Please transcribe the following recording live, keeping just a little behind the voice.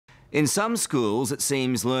In some schools, it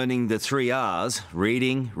seems learning the 3 R's,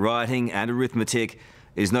 reading, writing and arithmetic,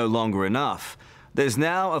 is no longer enough. There's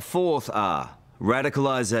now a 4th R,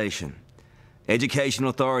 radicalisation. Education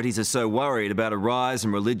authorities are so worried about a rise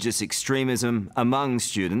in religious extremism among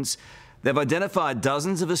students, they've identified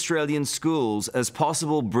dozens of Australian schools as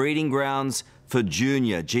possible breeding grounds for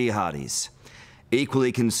junior jihadis.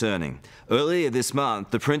 Equally concerning, earlier this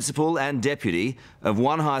month, the principal and deputy of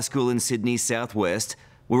one high school in Sydney's southwest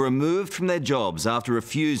were removed from their jobs after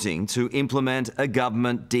refusing to implement a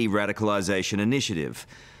government de-radicalisation initiative.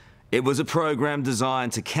 It was a program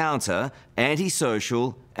designed to counter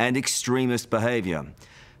antisocial and extremist behaviour.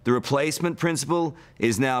 The replacement principal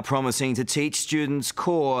is now promising to teach students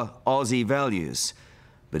core Aussie values.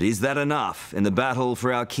 But is that enough in the battle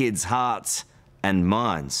for our kids' hearts and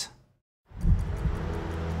minds?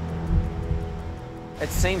 It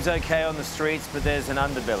seems okay on the streets, but there's an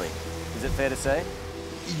underbelly. Is it fair to say?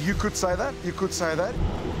 You could say that. You could say that.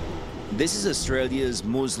 This is Australia's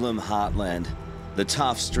Muslim heartland, the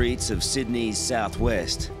tough streets of Sydney's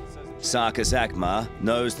southwest. Sarkis Akmar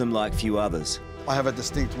knows them like few others. I have a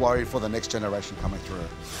distinct worry for the next generation coming through.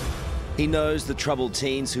 He knows the troubled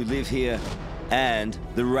teens who live here and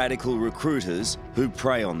the radical recruiters who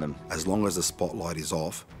prey on them. As long as the spotlight is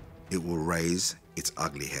off, it will raise its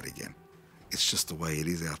ugly head again. It's just the way it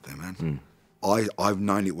is out there, man. I've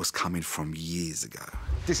known it was coming from years ago.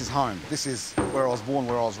 This is home. This is where I was born,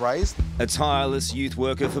 where I was raised. A tireless youth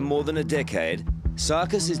worker for more than a decade,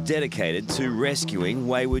 Sarkis is dedicated to rescuing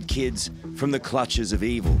wayward kids from the clutches of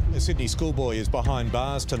evil. A Sydney schoolboy is behind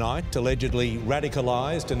bars tonight, allegedly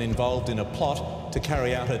radicalised and involved in a plot to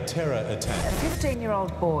carry out a terror attack. A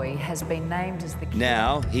 15-year-old boy has been named as the killer.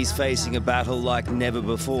 Now he's facing a battle like never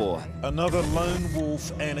before. Another lone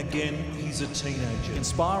wolf, and again he's a teenager.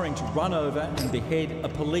 Inspiring to run over and behead a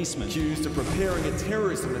policeman. Accused of preparing a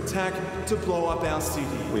terrorism attack to blow up our city.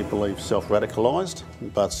 We believe self-radicalised,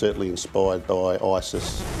 but certainly inspired by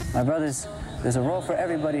ISIS. My brothers, there's a role for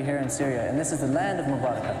everybody here in Syria, and this is the land of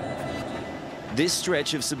Mubarak. This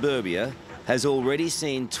stretch of suburbia has already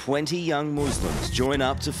seen 20 young Muslims join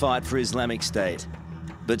up to fight for Islamic State.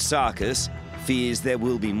 But Sarkis fears there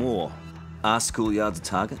will be more. Are schoolyards a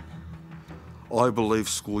target? I believe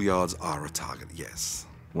schoolyards are a target, yes.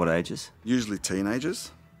 What ages? Usually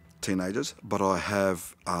teenagers, but I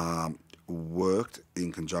have worked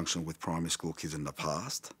in conjunction with primary school kids in the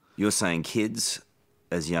past. You're saying kids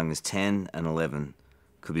as young as 10 and 11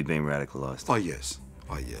 could be being radicalised? Oh, yes.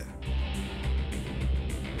 Oh, yeah.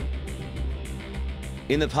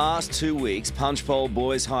 In the past 2 weeks, Punchbowl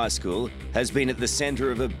Boys High School has been at the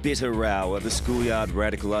centre of a bitter row over schoolyard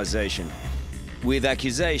radicalisation. With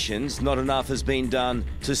accusations, not enough has been done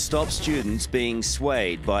to stop students being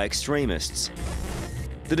swayed by extremists.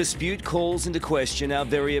 The dispute calls into question our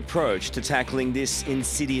very approach to tackling this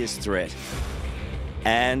insidious threat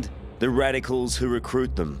and the radicals who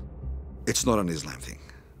recruit them. It's not an Islam thing.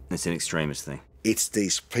 It's an extremist thing. It's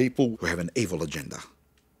these people who have an evil agenda.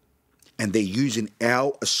 And they're using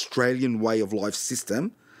our Australian way of life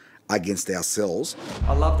system against ourselves.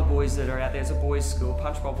 I love the boys that are out there. It's a boys' school,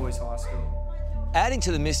 Punchbowl Boys High School. Adding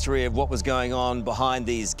to the mystery of what was going on behind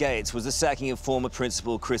these gates was the sacking of former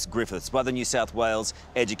Principal Chris Griffiths by the New South Wales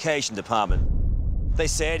Education Department. They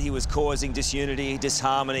said he was causing disunity,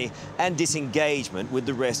 disharmony and disengagement with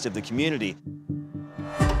the rest of the community.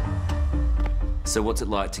 So what's it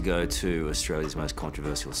like to go to Australia's most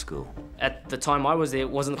controversial school? At the time I was there, it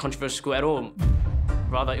wasn't a controversial school at all.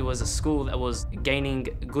 Rather, it was a school that was gaining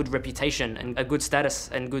good reputation and a good status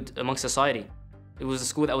and good amongst society. It was a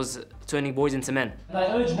school that was turning boys into men. I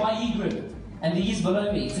urge my group and the years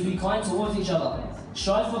below me to be kind towards each other.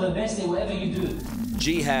 Strive for the best in whatever you do.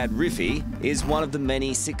 Jihad Rifi is one of the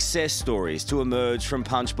many success stories to emerge from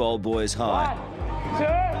Punchbowl Boys High. 1, 2,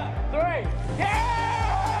 3, yeah!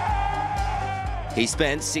 He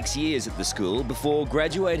spent 6 years at the school before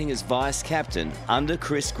graduating as vice captain under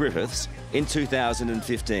Chris Griffiths in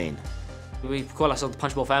 2015. We call ourselves the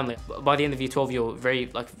Punchbowl family. By the end of year 12, you're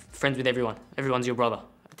very friends with everyone. Everyone's your brother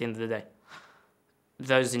at the end of the day.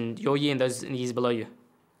 Those in your year and those in the years below you.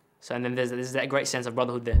 So, and then there's that great sense of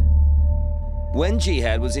brotherhood there. When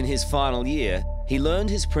Jihad was in his final year, he learned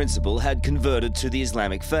his principal had converted to the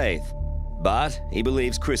Islamic faith. But he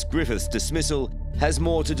believes Chris Griffith's dismissal has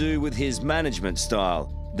more to do with his management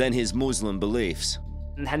style than his Muslim beliefs.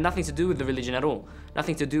 It had nothing to do with the religion at all.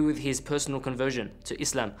 Nothing to do with his personal conversion to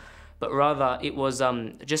Islam. But rather, it was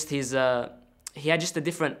just his... he had just a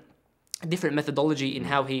different methodology in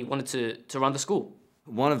how he wanted to run the school.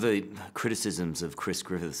 One of the criticisms of Chris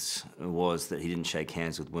Griffiths was that he didn't shake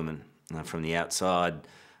hands with women. From the outside,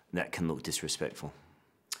 that can look disrespectful.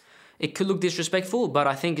 It could look disrespectful, but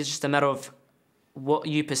I think it's just a matter of what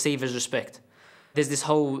you perceive as respect. There's this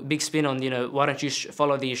whole big spin on, why don't you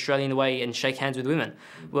follow the Australian way and shake hands with women?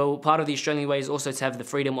 Well, part of the Australian way is also to have the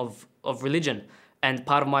freedom of religion. And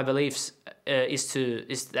part of my beliefs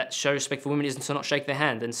is that show respect for women is to not shake their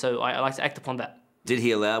hand. And so I like to act upon that. Did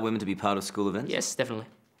he allow women to be part of school events? Yes, definitely.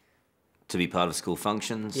 To be part of school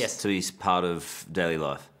functions? Yes. To be part of daily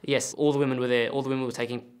life? Yes, all the women were there. All the women were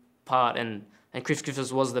taking part, and Chris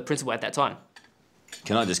Griffiths was the principal at that time.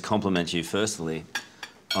 Can I just compliment you, firstly,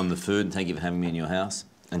 on the food, and thank you for having me in your house,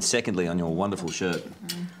 and secondly, on your wonderful shirt.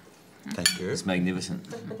 Thank you. It's magnificent.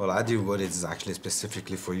 Well, I do what is actually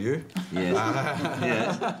specifically for you.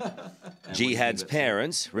 Yeah. Jihad's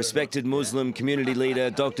parents, respected Muslim community leader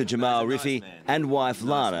Dr. Jamal Rifi and wife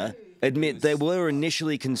Lana, admit they were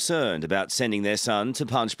initially concerned about sending their son to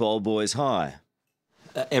Punchbowl Boys High.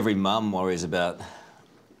 Every mum worries about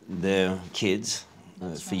their kids.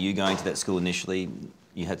 For you going to that school initially,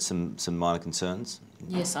 you had some minor concerns?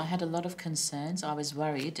 Yes, I had a lot of concerns. I was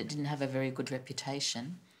worried. It didn't have a very good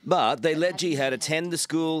reputation. But they let Jihad attend the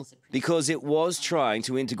school because it was trying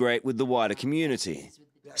to integrate with the wider community,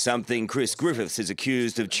 something Chris Griffiths is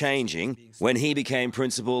accused of changing when he became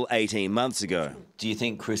principal 18 months ago. Do you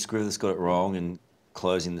think Chris Griffiths got it wrong in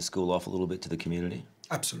closing the school off a little bit to the community?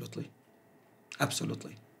 Absolutely.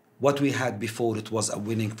 Absolutely. What we had before, it was a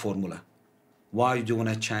winning formula. Why do you want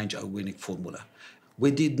to change a winning formula? We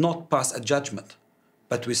did not pass a judgment,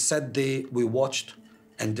 but we sat there, we watched,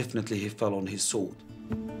 and definitely he fell on his sword.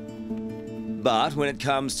 But when it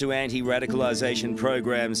comes to anti-radicalisation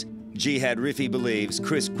programs, Jihad Rifi believes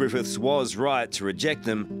Chris Griffiths was right to reject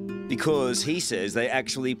them because he says they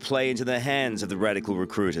actually play into the hands of the radical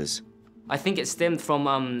recruiters. I think it stemmed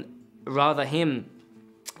from rather him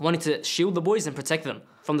wanting to shield the boys and protect them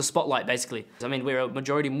from the spotlight, basically. I mean, we're a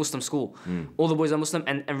majority Muslim school. All the boys are Muslim,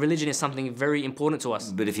 and religion is something very important to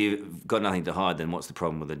us. But if you've got nothing to hide, then what's the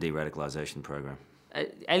problem with the de-radicalisation program?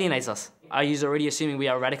 It alienates us. Are you already assuming we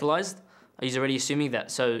are radicalised? Are you already assuming that?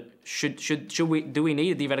 So do we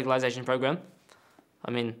need a de-radicalisation program?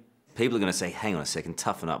 I mean... People are going to say, hang on a second,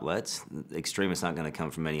 toughen up, lads. The extremists aren't going to come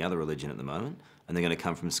from any other religion at the moment, and they're going to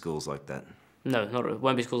come from schools like that. No, it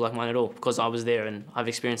won't be schools like mine at all, because I was there and I've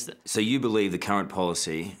experienced it. So you believe the current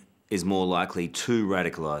policy is more likely to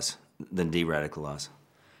radicalise than de-radicalise?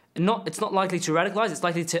 It's not likely to radicalise, it's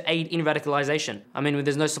likely to aid in radicalisation. I mean, when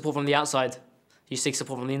there's no support from the outside, you seek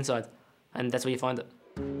support from the inside, and that's where you find it.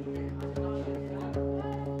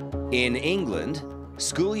 In England,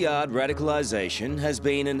 schoolyard radicalisation has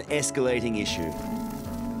been an escalating issue.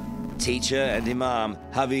 Teacher and Imam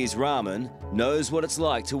Hafiz Rahman knows what it's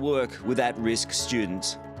like to work with at-risk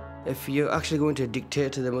students. If you're actually going to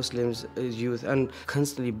dictate to the Muslims youth and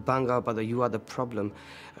constantly bang out about you are the problem,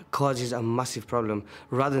 causes a massive problem.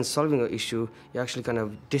 Rather than solving an issue, you're actually kind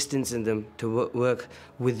of distancing them to work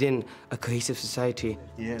within a cohesive society.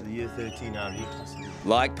 Yeah, the Year 13 RE class.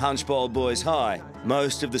 Like Punchbowl Boys High,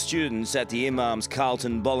 most of the students at the Imam's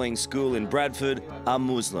Carlton Bowling School in Bradford are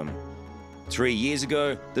Muslim. 3 years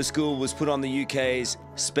ago, the school was put on the UK's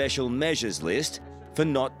special measures list for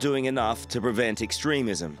not doing enough to prevent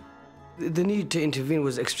extremism. The need to intervene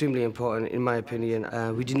was extremely important, in my opinion.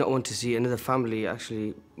 We did not want to see another family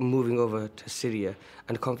actually moving over to Syria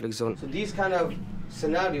and conflict zone. So these kind of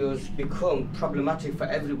scenarios become problematic for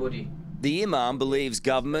everybody. The Imam believes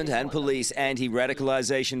government and police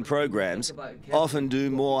anti-radicalisation programs often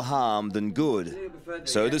do more harm than good,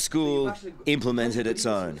 so the school implemented its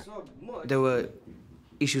own. There were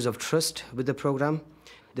issues of trust with the program.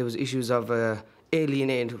 There was issues of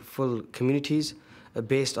alienating full communities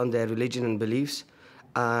based on their religion and beliefs,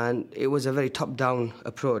 and it was a very top-down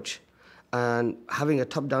approach. And having a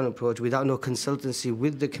top-down approach without no consultancy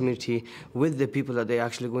with the community, with the people that they're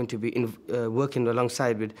actually going to be working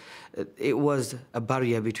alongside with, it was a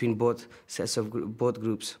barrier between both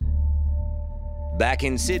groups. Back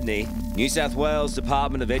in Sydney, New South Wales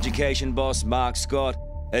Department of Education boss Mark Scott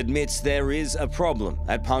admits there is a problem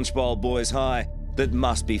at Punchbowl Boys High that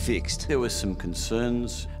must be fixed. There were some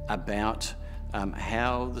concerns about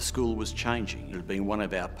how the school was changing. It had been one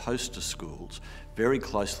of our poster schools, very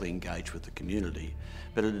closely engaged with the community,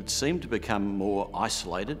 but it had seemed to become more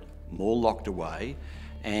isolated, more locked away,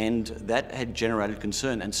 and that had generated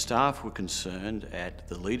concern, and staff were concerned at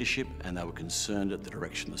the leadership and they were concerned at the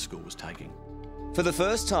direction the school was taking. For the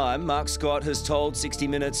first time, Mark Scott has told 60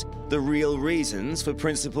 Minutes the real reasons for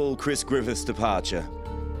Principal Chris Griffiths' departure,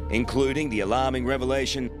 including the alarming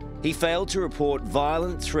revelation he failed to report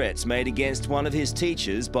violent threats made against one of his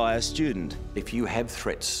teachers by a student. If you have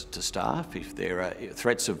threats to staff, if there are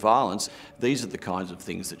threats of violence, these are the kinds of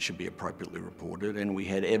things that should be appropriately reported, and we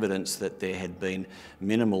had evidence that there had been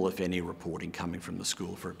minimal, if any, reporting coming from the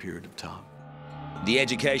school for a period of time. The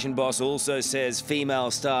education boss also says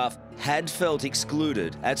female staff had felt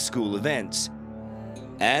excluded at school events,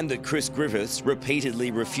 and that Chris Griffiths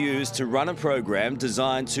repeatedly refused to run a program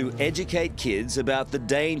designed to educate kids about the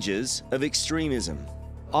dangers of extremism.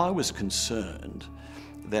 I was concerned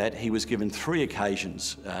that he was given 3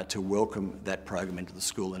 occasions to welcome that program into the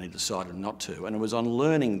school and he decided not to. And it was on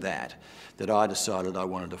learning that I decided I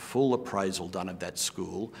wanted a full appraisal done of that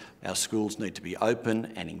school. Our schools need to be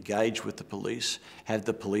open and engage with the police, have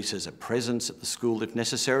the police as a presence at the school if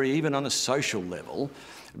necessary, even on a social level,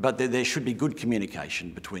 but there should be good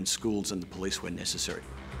communication between schools and the police when necessary.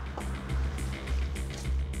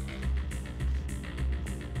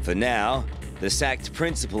 For now, the sacked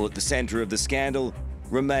principal at the centre of the scandal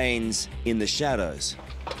remains in the shadows.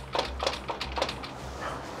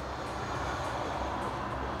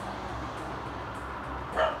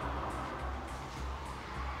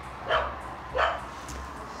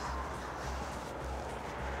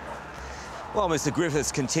 While Mr.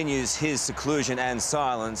 Griffiths continues his seclusion and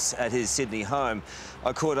silence at his Sydney home,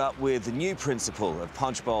 I caught up with the new principal of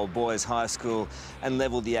Punchbowl Boys High School and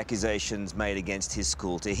levelled the accusations made against his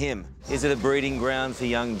school to him. Is it a breeding ground for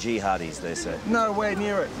young jihadis, they say? Nowhere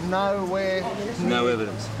near it. Nowhere near. No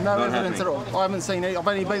evidence? No evidence at all. I haven't seen it. I've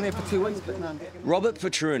only been there for 2 weeks, but none. Robert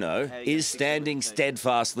Petruno is standing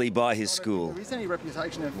steadfastly by his school. There is any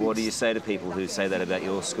reputation of... What do you say to people who say that about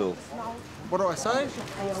your school? What do I say?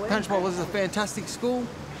 Punchbowl is a fantastic school,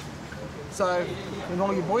 so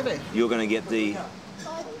enrol your boy there. You're going to get the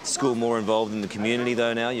school more involved in the community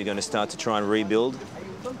though now? You're going to start to try and rebuild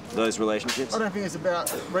those relationships? I don't think it's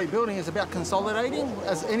about rebuilding, it's about consolidating.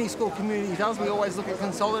 As any school community does, we always look at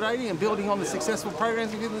consolidating and building on the successful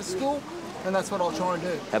programs within the school, and that's what I'll try and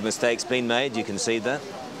do. Have mistakes been made? Do you concede that?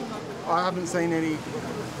 I haven't seen any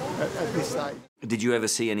at this stage. Did you ever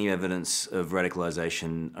see any evidence of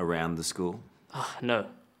radicalisation around the school? No.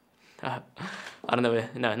 I don't know.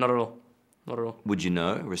 No, not at all. Not at all. Would you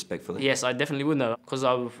know, respectfully? Yes, I definitely would know, because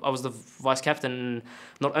I was the vice captain, and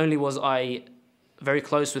not only was I very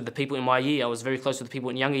close with the people in my year, I was very close with the people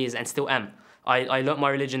in younger years, and still am. I learnt my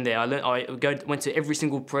religion there. I went to every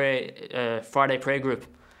single Friday prayer group.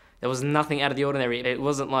 There was nothing out of the ordinary. It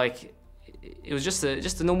wasn't like... It was just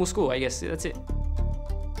a normal school, I guess. That's it.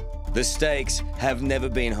 The stakes have never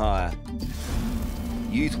been higher.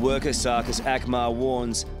 Youth worker Sarkis Akmar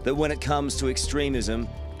warns that when it comes to extremism,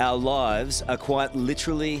 our lives are quite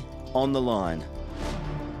literally on the line.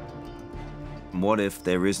 What if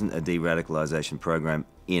there isn't a de-radicalisation program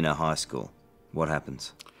in a high school? What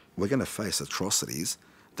happens? We're going to face atrocities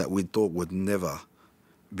that we thought would never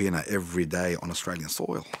be in our everyday on Australian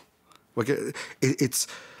soil.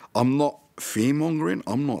 I'm not fear-mongering,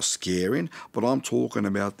 I'm not scaring, but I'm talking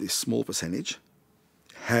about this small percentage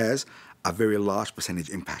has a very large percentage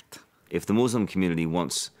impact. If the Muslim community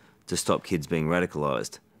wants to stop kids being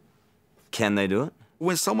radicalised, can they do it?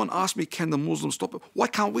 When someone asks me, can the Muslims stop it? Why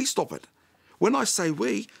can't we stop it? When I say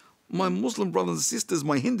we, my Muslim brothers and sisters,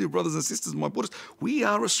 my Hindu brothers and sisters, my Buddhists, we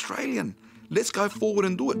are Australian. Let's go forward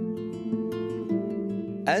and do it.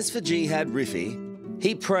 As for Jihad Rifi,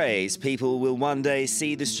 he prays people will one day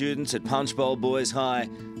see the students at Punchbowl Boys High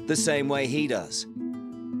the same way he does,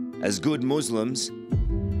 as good Muslims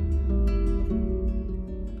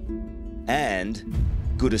and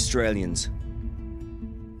good Australians.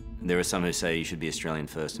 There are some who say you should be Australian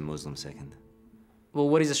first and Muslim second. Well,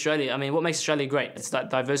 what is Australia? I mean, what makes Australia great? It's that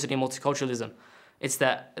diversity and multiculturalism. It's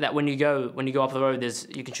that when you go up the road,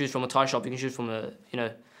 you can choose from a Thai shop, you can choose from you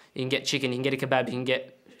can get chicken, you can get a kebab, you can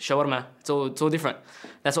get shawarma. It's all different.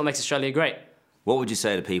 That's what makes Australia great. What would you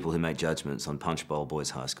say to people who make judgments on Punchbowl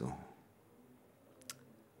Boys High School?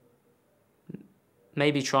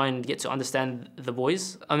 Maybe try and get to understand the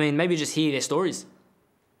boys. I mean, maybe just hear their stories.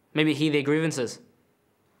 Maybe hear their grievances.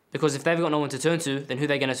 Because if they've got no one to turn to, then who are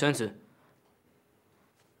they going to turn to?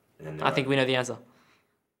 I think we know the answer.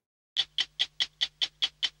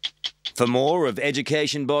 For more of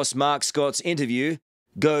Education boss Mark Scott's interview,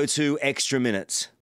 go to Extra Minutes.